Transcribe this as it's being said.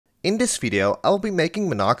In this video, I will be making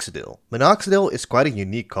Minoxidil. Minoxidil is quite a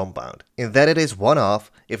unique compound, in that it is one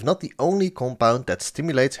of, if not the only compound that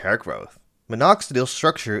stimulates hair growth. Minoxidil's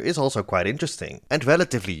structure is also quite interesting and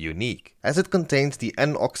relatively unique, as it contains the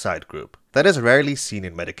N-oxide group that is rarely seen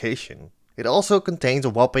in medication. It also contains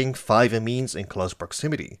a whopping 5 amines in close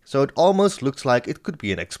proximity, so it almost looks like it could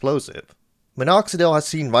be an explosive. Minoxidil has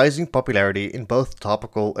seen rising popularity in both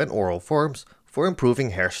topical and oral forms for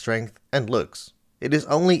improving hair strength and looks. It is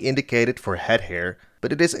only indicated for head hair,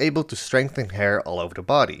 but it is able to strengthen hair all over the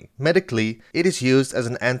body. Medically, it is used as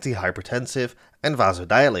an antihypertensive and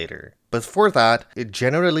vasodilator, but for that, it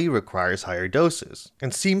generally requires higher doses,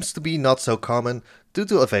 and seems to be not so common due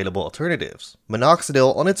to available alternatives.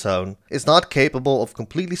 Minoxidil on its own is not capable of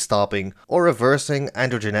completely stopping or reversing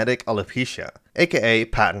androgenetic alopecia, aka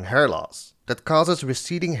pattern hair loss, that causes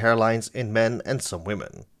receding hairlines in men and some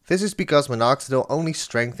women. This is because Minoxidil only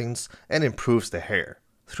strengthens and improves the hair,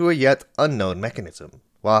 through a yet unknown mechanism,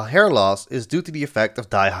 while hair loss is due to the effect of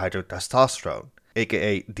dihydrotestosterone,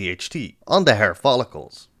 aka DHT, on the hair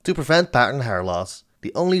follicles. To prevent pattern hair loss,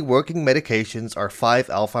 the only working medications are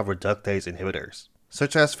 5-alpha reductase inhibitors,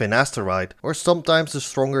 such as finasteride or sometimes the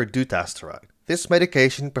stronger dutasteride. This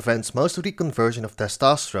medication prevents most of the conversion of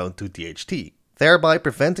testosterone to DHT, thereby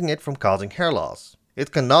preventing it from causing hair loss.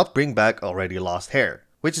 It cannot bring back already lost hair,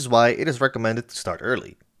 which is why it is recommended to start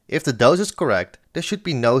early. If the dose is correct, there should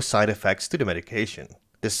be no side effects to the medication.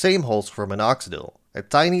 The same holds for Minoxidil. A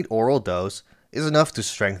tiny oral dose is enough to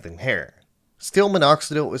strengthen hair. Still,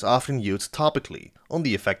 Minoxidil is often used topically on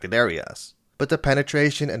the affected areas, but the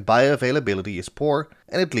penetration and bioavailability is poor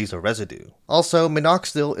and it leaves a residue. Also,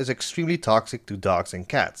 Minoxidil is extremely toxic to dogs and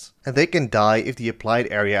cats, and they can die if the applied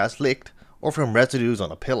area is licked or from residues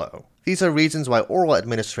on a pillow. These are reasons why oral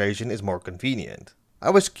administration is more convenient. I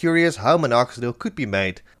was curious how Minoxidil could be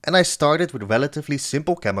made, and I started with relatively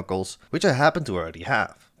simple chemicals which I happen to already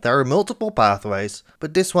have. There are multiple pathways,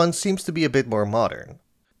 but this one seems to be a bit more modern.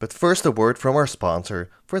 But first a word from our sponsor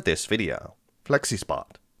for this video, FlexiSpot.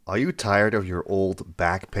 Are you tired of your old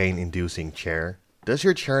back pain inducing chair? Does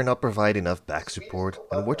your chair not provide enough back support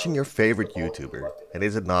when watching your favorite YouTuber, and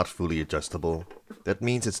is it not fully adjustable? That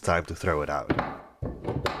means it's time to throw it out.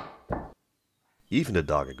 Even the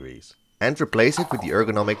dog agrees. And replace it with the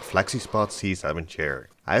ergonomic FlexiSpot C7 chair.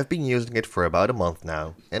 I have been using it for about a month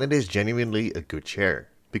now, and it is genuinely a good chair.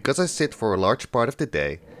 Because I sit for a large part of the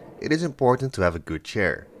day, it is important to have a good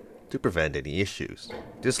chair, to prevent any issues.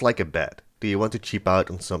 Just like a bed. Do you want to cheap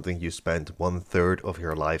out on something you spent 1/3 of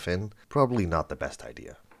your life in? Probably not the best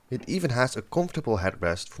idea. It even has a comfortable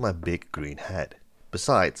headrest for my big green head.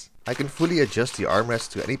 Besides, I can fully adjust the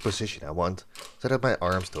armrest to any position I want, so that my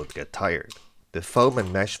arms don't get tired. The foam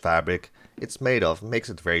and mesh fabric it's made of makes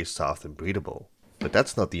it very soft and breathable. But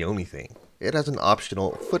that's not the only thing. It has an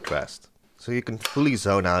optional footrest, so you can fully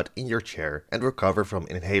zone out in your chair and recover from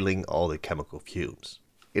inhaling all the chemical fumes.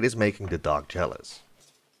 It is making the dog jealous.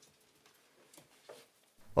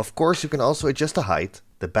 Of course, you can also adjust the height,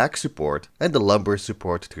 the back support and the lumbar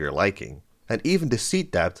support to your liking. And even the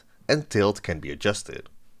seat depth and tilt can be adjusted.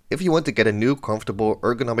 If you want to get a new comfortable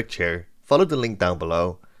ergonomic chair, follow the link down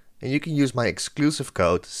below. And you can use my exclusive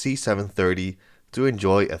code C730 to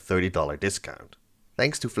enjoy a $30 discount.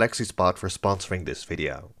 Thanks to FlexiSpot for sponsoring this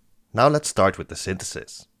video. Now let's start with the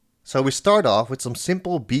synthesis. So we start off with some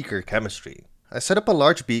simple beaker chemistry. I set up a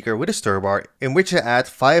large beaker with a stir bar in which I add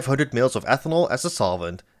 500 ml of ethanol as a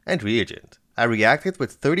solvent and reagent. I react it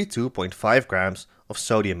with 32.5 grams of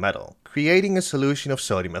sodium metal, creating a solution of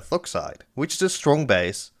sodium methoxide, which is a strong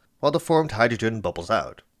base, while the formed hydrogen bubbles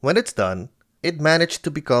out. When it's done, it managed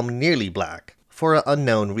to become nearly black, for an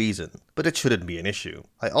unknown reason, but it shouldn't be an issue.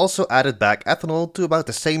 I also added back ethanol to about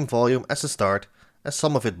the same volume as the start, as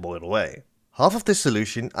some of it boiled away. Half of this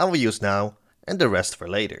solution I will use now, and the rest for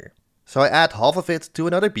later. So I add half of it to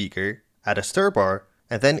another beaker, add a stir bar,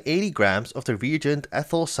 and then 80 grams of the reagent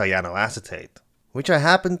ethyl cyanoacetate, which I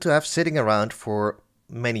happen to have sitting around for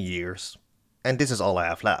many years. And this is all I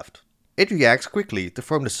have left. It reacts quickly to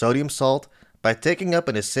form the sodium salt by taking up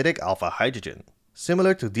an acidic alpha hydrogen,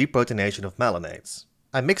 similar to deprotonation of malanates.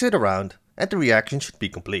 I mix it around and the reaction should be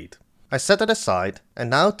complete. I set that aside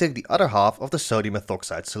and now take the other half of the sodium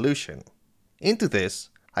methoxide solution. Into this,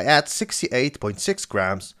 I add 68.6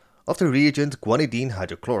 grams of the reagent guanidine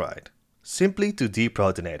hydrochloride, simply to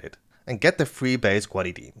deprotonate it and get the free base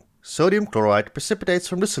guanidine. Sodium chloride precipitates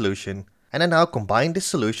from the solution, and I now combine this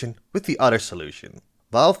solution with the other solution,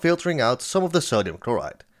 while filtering out some of the sodium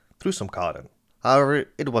chloride through some cotton. However,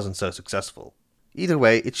 it wasn't so successful. Either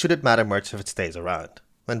way, it shouldn't matter much if it stays around.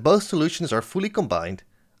 When both solutions are fully combined,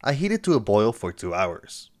 I heat it to a boil for 2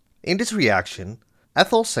 hours. In this reaction,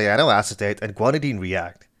 Ethyl cyanoacetate and guanidine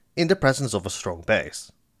react in the presence of a strong base,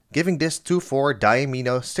 giving this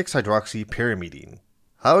 2,4-diamino-6-hydroxypyrimidine.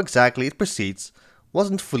 How exactly it proceeds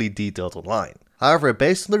wasn't fully detailed online. However,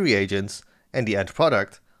 based on the reagents and the end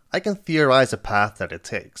product, I can theorize a path that it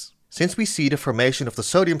takes. Since we see the formation of the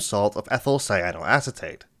sodium salt of ethyl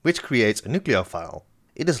cyanoacetate, which creates a nucleophile,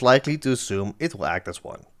 it is likely to assume it will act as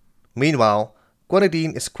one. Meanwhile,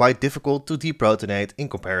 guanidine is quite difficult to deprotonate in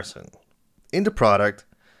comparison. In the product,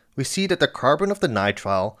 we see that the carbon of the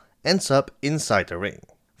nitrile ends up inside the ring.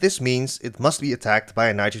 This means it must be attacked by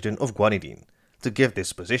a nitrogen of guanidine to give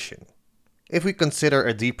this position. If we consider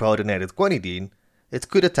a deprotonated guanidine, it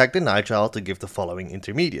could attack the nitrile to give the following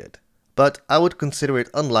intermediate. But I would consider it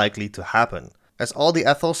unlikely to happen, as all the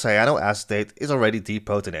ethyl cyanoacetate is already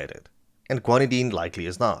deprotonated, and guanidine likely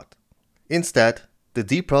is not. Instead, the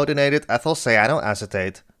deprotonated ethyl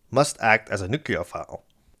cyanoacetate must act as a nucleophile,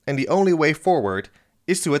 and the only way forward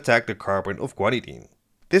is to attack the carbon of guanidine.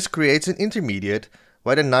 This creates an intermediate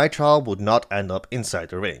where the nitrile would not end up inside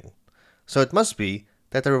the ring. So it must be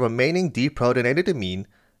that the remaining deprotonated amine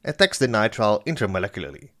attacks the nitrile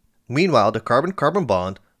intermolecularly. Meanwhile, the carbon-carbon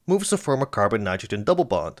bond moves to form a carbon-nitrogen double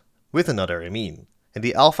bond with another amine, and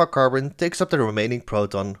the alpha carbon takes up the remaining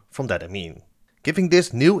proton from that amine, giving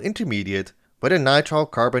this new intermediate where the nitrile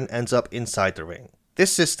carbon ends up inside the ring.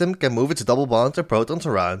 This system can move its double bonds and protons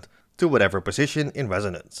around to whatever position in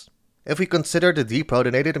resonance. If we consider the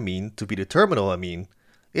deprotonated amine to be the terminal amine,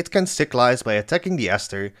 it can cyclize by attacking the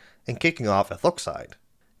ester and kicking off ethoxide,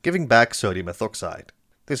 giving back sodium ethoxide.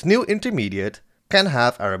 This new intermediate can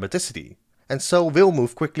have aromaticity, and so will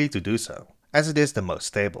move quickly to do so, as it is the most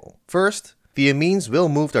stable. First, the amines will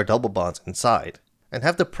move their double bonds inside, and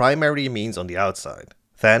have the primary amines on the outside.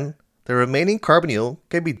 Then, the remaining carbonyl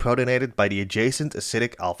can be protonated by the adjacent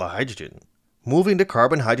acidic alpha hydrogen, moving the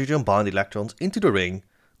carbon-hydrogen bond electrons into the ring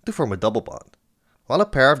to form a double bond, while a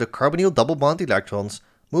pair of the carbonyl double bond electrons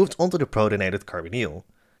moves onto the protonated carbonyl,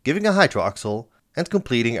 giving a hydroxyl and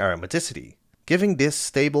completing aromaticity, giving this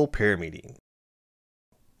stable pyrimidine.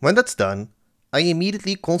 When that's done, I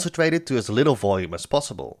immediately concentrate it to as little volume as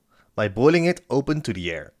possible by boiling it open to the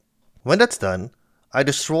air. When that's done, I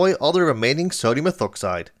destroy all the remaining sodium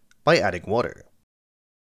ethoxide by adding water.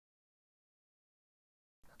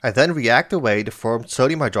 I then react away the formed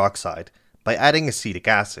sodium hydroxide by adding acetic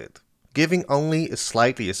acid, giving only a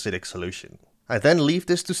slightly acidic solution. I then leave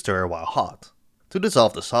this to stir while hot, to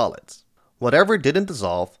dissolve the solids. Whatever didn't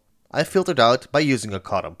dissolve, I filtered out by using a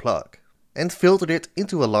cotton plug, and filtered it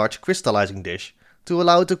into a large crystallizing dish to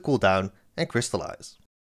allow it to cool down and crystallize.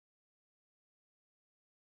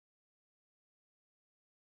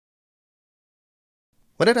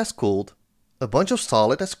 When it has cooled, a bunch of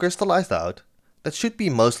solid has crystallized out that should be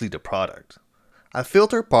mostly the product. I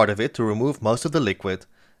filter part of it to remove most of the liquid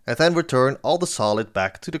and then return all the solid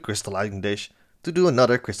back to the crystallizing dish to do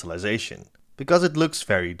another crystallization, because it looks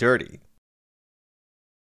very dirty.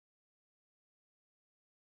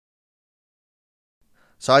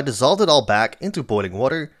 So I dissolved it all back into boiling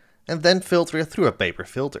water and then filter it through a paper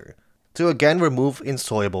filter to again remove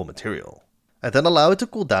insoluble material. I then allow it to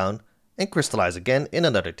cool down and crystallize again in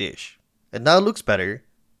another dish. It now looks better,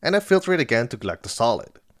 and I filter it again to collect the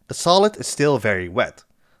solid. The solid is still very wet,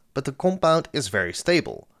 but the compound is very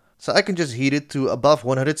stable, so I can just heat it to above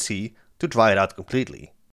 100°C to dry it out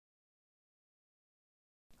completely.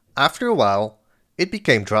 After a while, it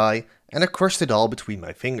became dry and I crushed it all between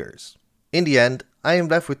my fingers. In the end, I am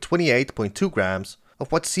left with 28.2 grams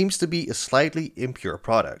of what seems to be a slightly impure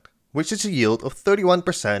product, which is a yield of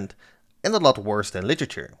 31% and a lot worse than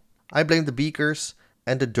literature. I blame the beakers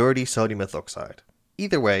and the dirty sodium ethoxide.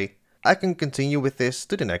 Either way, I can continue with this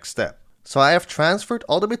to the next step. So I have transferred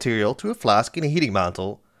all the material to a flask in a heating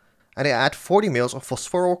mantle, and I add 40 ml of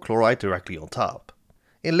phosphoryl chloride directly on top.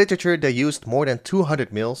 In literature they used more than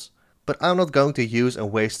 200 ml, but I'm not going to use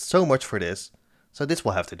and waste so much for this, so this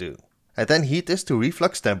will have to do. I then heat this to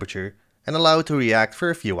reflux temperature and allow it to react for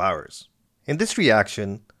a few hours. In this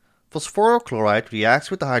reaction, phosphoryl chloride reacts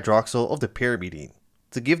with the hydroxyl of the pyrimidine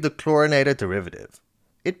to give the chlorinated derivative.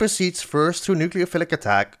 It proceeds first through nucleophilic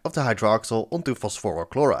attack of the hydroxyl onto phosphoryl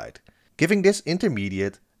chloride, giving this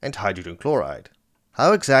intermediate and hydrogen chloride.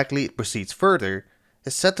 How exactly it proceeds further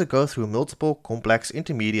is said to go through multiple complex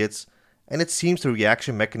intermediates, and it seems the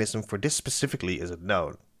reaction mechanism for this specifically isn't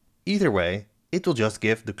known. Either way, it will just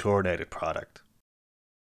give the chlorinated product.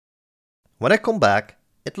 When I come back,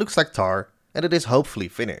 it looks like tar and it is hopefully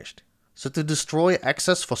finished. So to destroy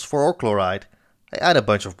excess phosphoryl chloride, I add a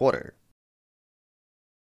bunch of water.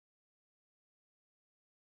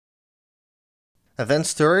 And then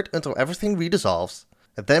stir it until everything redissolves,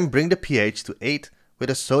 and then bring the pH to 8 with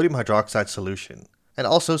a sodium hydroxide solution, and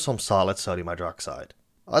also some solid sodium hydroxide.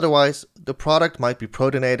 Otherwise, the product might be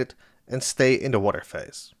protonated and stay in the water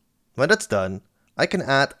phase. When that's done, I can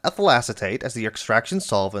add ethyl acetate as the extraction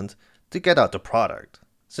solvent to get out the product.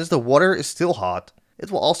 Since the water is still hot, it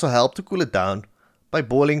will also help to cool it down by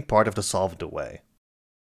boiling part of the solvent away.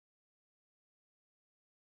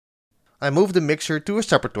 I move the mixture to a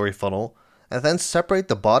separatory funnel and then separate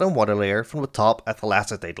the bottom water layer from the top ethyl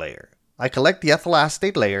acetate layer. I collect the ethyl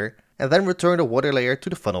acetate layer and then return the water layer to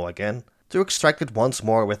the funnel again to extract it once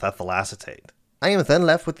more with ethyl acetate. I am then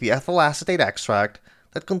left with the ethyl acetate extract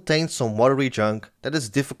that contains some watery junk that is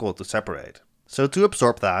difficult to separate. So to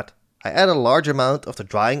absorb that, I add a large amount of the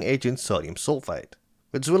drying agent sodium sulfate,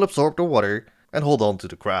 which will absorb the water and hold on to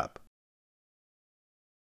the crab.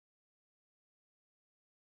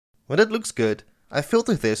 When it looks good, I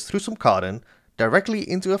filter this through some cotton directly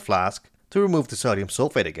into a flask to remove the sodium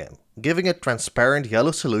sulfate again, giving a transparent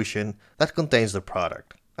yellow solution that contains the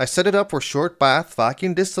product. I set it up for short bath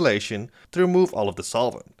vacuum distillation to remove all of the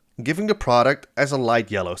solvent, giving the product as a light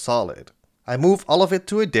yellow solid. I move all of it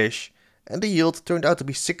to a dish and the yield turned out to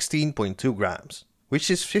be 16.2 grams, which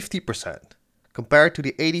is 50%, compared to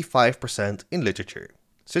the 85% in literature.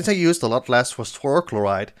 Since I used a lot less phosphoric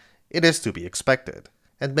chloride, it is to be expected,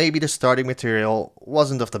 and maybe the starting material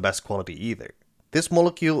wasn't of the best quality either. This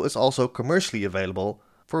molecule is also commercially available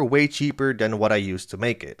for way cheaper than what I used to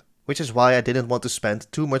make it, which is why I didn't want to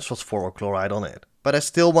spend too much phosphoric chloride on it, but I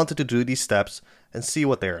still wanted to do these steps and see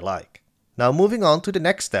what they are like. Now moving on to the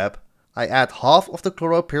next step, I add half of the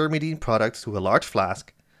chloropyrimidine product to a large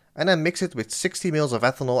flask and I mix it with 60 ml of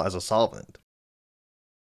ethanol as a solvent.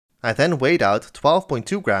 I then weighed out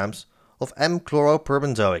 12.2 grams of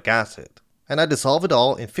M-chloroperbenzoic acid and I dissolve it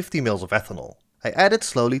all in 50 ml of ethanol. I add it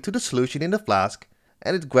slowly to the solution in the flask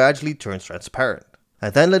and it gradually turns transparent. I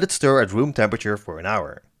then let it stir at room temperature for an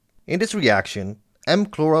hour. In this reaction,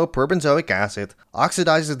 M-chloroperbenzoic acid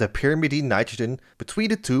oxidizes the pyrimidine nitrogen between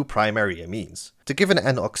the two primary amines to give an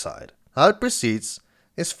N-oxide. How it proceeds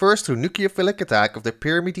is first through nucleophilic attack of the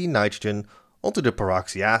pyrimidine nitrogen onto the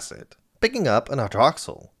peroxy acid, picking up an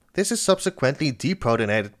hydroxyl. This is subsequently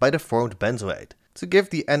deprotonated by the formed benzoate to give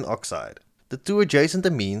the N-oxide. The two adjacent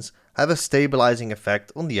amines have a stabilizing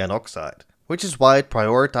effect on the N-oxide, which is why it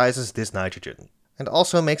prioritizes this nitrogen, and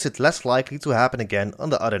also makes it less likely to happen again on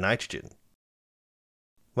the other nitrogen.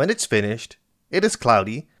 When it's finished, it is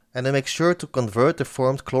cloudy, and I make sure to convert the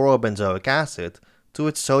formed chlorobenzoic acid to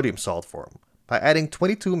its sodium salt form by adding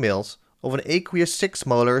 22 ml of an aqueous 6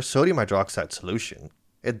 molar sodium hydroxide solution.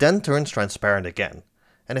 It then turns transparent again,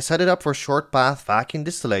 and I set it up for short bath vacuum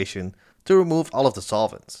distillation to remove all of the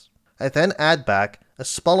solvents. I then add back a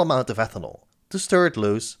small amount of ethanol to stir it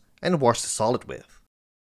loose and wash the solid with.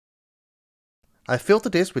 I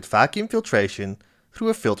filtered this with vacuum filtration through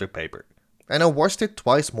a filter paper, and I washed it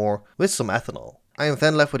twice more with some ethanol. I am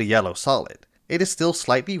then left with a yellow solid. It is still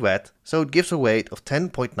slightly wet, so it gives a weight of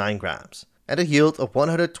 10.9 grams and a yield of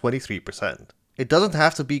 123%. It doesn't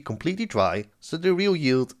have to be completely dry, so the real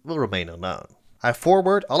yield will remain unknown. I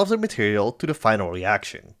forward all of the material to the final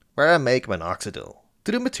reaction, where I make minoxidil.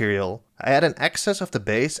 To the material, I add an excess of the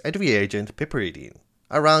base and reagent piperidine,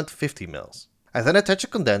 around 50 ml. I then attach a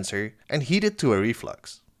condenser and heat it to a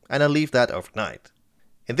reflux, and I leave that overnight.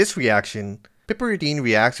 In this reaction, piperidine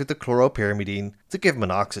reacts with the chloropyrimidine to give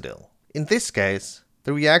minoxidil. In this case,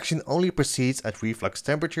 the reaction only proceeds at reflux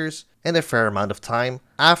temperatures and a fair amount of time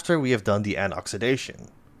after we have done the N-oxidation.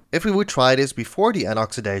 If we would try this before the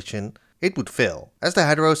N-oxidation, it would fail, as the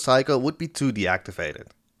hetero cycle would be too deactivated.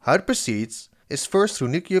 How it proceeds is first through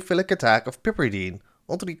nucleophilic attack of piperidine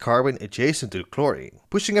onto the carbon adjacent to the chlorine,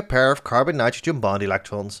 pushing a pair of carbon-nitrogen bond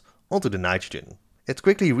electrons onto the nitrogen. It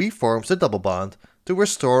quickly reforms the double bond to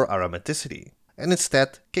restore aromaticity, and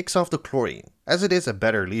instead kicks off the chlorine, as it is a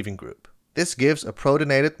better leaving group. This gives a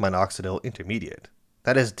protonated minoxidil intermediate,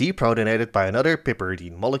 that is deprotonated by another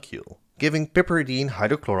piperidine molecule, giving piperidine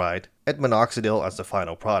hydrochloride and minoxidil as the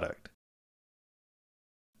final product.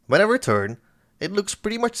 When I return, it looks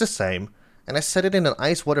pretty much the same, and I set it in an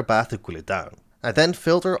ice water bath to cool it down. I then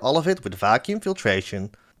filter all of it with vacuum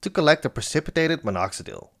filtration to collect the precipitated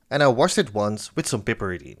minoxidil, and I washed it once with some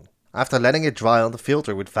piperidine. After letting it dry on the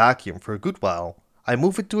filter with vacuum for a good while, I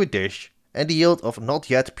move it to a dish, and the yield of not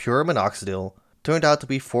yet pure minoxidil turned out to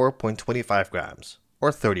be 4.25 grams,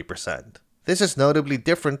 or 30%. This is notably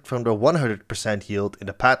different from the 100% yield in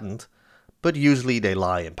the patent, but usually they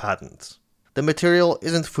lie in patents. The material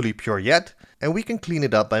isn't fully pure yet, and we can clean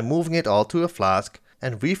it up by moving it all to a flask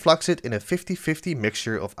and reflux it in a 50-50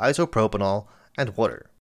 mixture of isopropanol and water.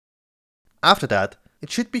 After that, it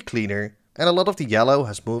should be cleaner, and a lot of the yellow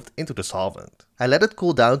has moved into the solvent. I let it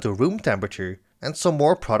cool down to room temperature and some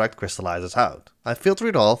more product crystallizes out. I filter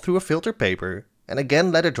it all through a filter paper and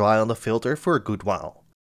again let it dry on the filter for a good while.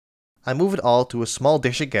 I move it all to a small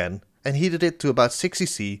dish again and heated it to about 6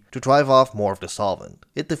 cc to drive off more of the solvent.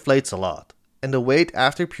 It deflates a lot, and the weight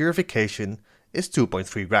after purification is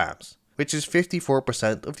 2.3 grams, which is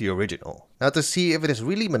 54% of the original. Now to see if it is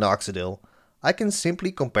really minoxidil, I can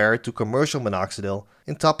simply compare it to commercial minoxidil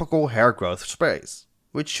in topical hair growth sprays,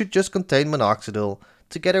 which should just contain minoxidil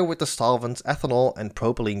together with the solvents ethanol and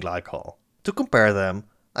propylene glycol. To compare them,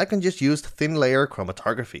 I can just use thin layer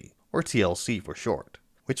chromatography, or TLC for short,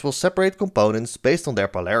 which will separate components based on their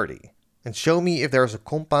polarity, and show me if there is a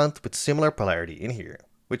compound with similar polarity in here,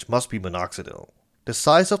 which must be minoxidil. The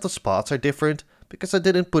size of the spots are different because I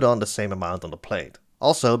didn't put on the same amount on the plate.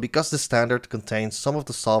 Also, because the standard contains some of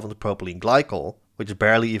the solvent propylene glycol, which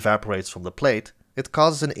barely evaporates from the plate, it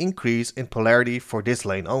causes an increase in polarity for this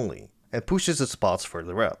lane only, and pushes the spots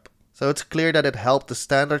further up. So it's clear that it helped the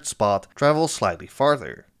standard spot travel slightly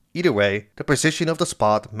farther. Either way, the position of the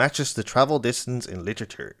spot matches the travel distance in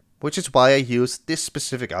literature, which is why I used this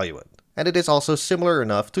specific eluent, and it is also similar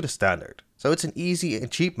enough to the standard. So it's an easy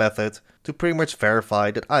and cheap method to pretty much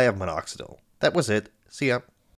verify that I have minoxidil. That was it. See ya.